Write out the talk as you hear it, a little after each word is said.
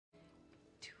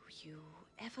you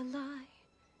ever lie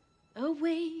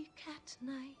awake at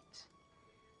night,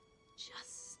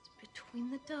 just between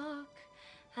the dark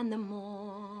and the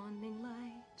morning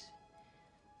light,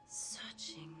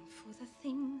 searching for the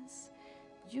things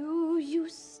you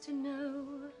used to know,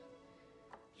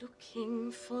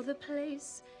 looking for the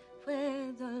place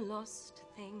where the lost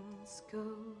things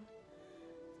go?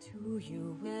 Do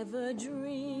you ever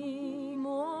dream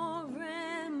or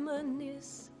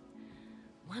reminisce,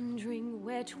 wondering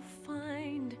where to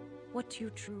find what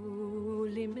you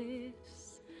truly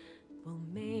miss? Well,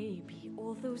 maybe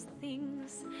all those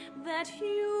things that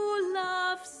you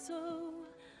love so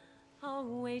are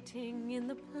waiting in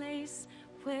the place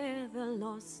where the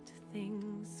lost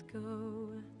things go.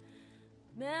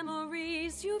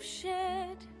 Memories you've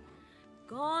shared,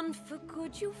 gone for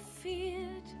good you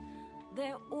feared,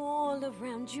 they're all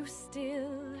around you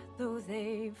still, though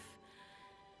they've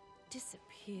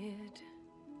disappeared.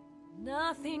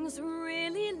 Nothing's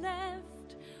really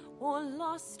left or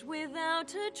lost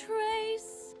without a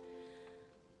trace.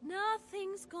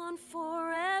 Nothing's gone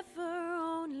forever,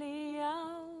 only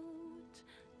out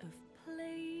of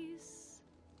place.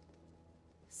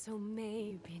 So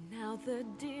maybe now the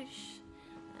dish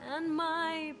and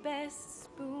my best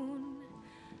spoon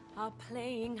are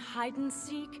playing hide and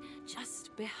seek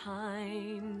just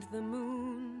behind the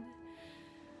moon,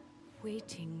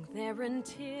 waiting there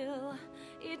until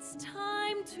it's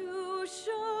time to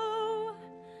show.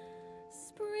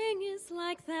 Spring is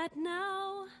like that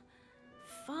now,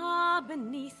 far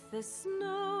beneath the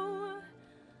snow,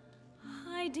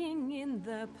 hiding in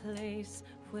the place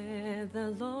where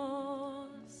the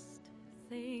lost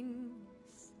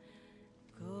things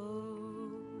go.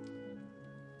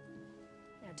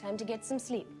 Now, time to get some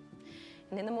sleep.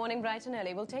 And in the morning, bright and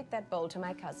early, we'll take that bowl to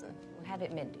my cousin. We'll have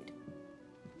it mended.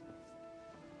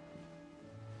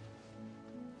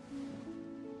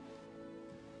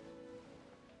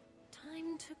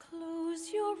 Time to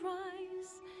close your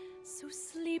eyes so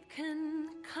sleep can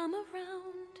come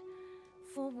around.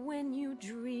 For when you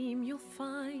dream, you'll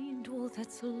find all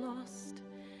that's lost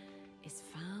is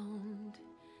found.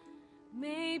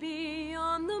 Maybe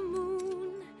on the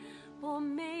moon, or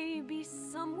maybe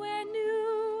somewhere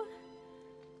new.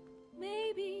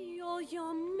 Maybe all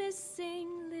you're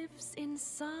missing lives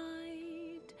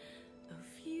inside of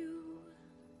you.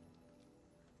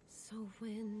 So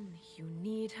when you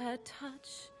need her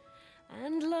touch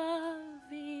and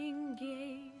loving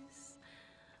gaze,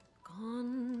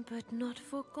 gone but not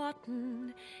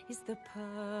forgotten is the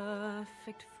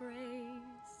perfect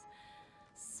phrase.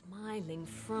 Smiling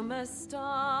from a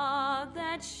star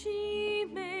that she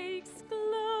makes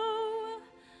glow,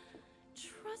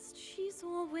 trust she's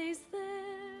always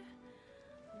there,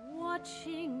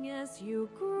 watching as you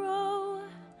grow.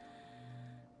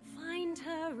 Find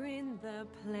her in the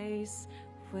place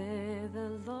where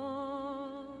the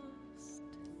lost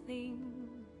things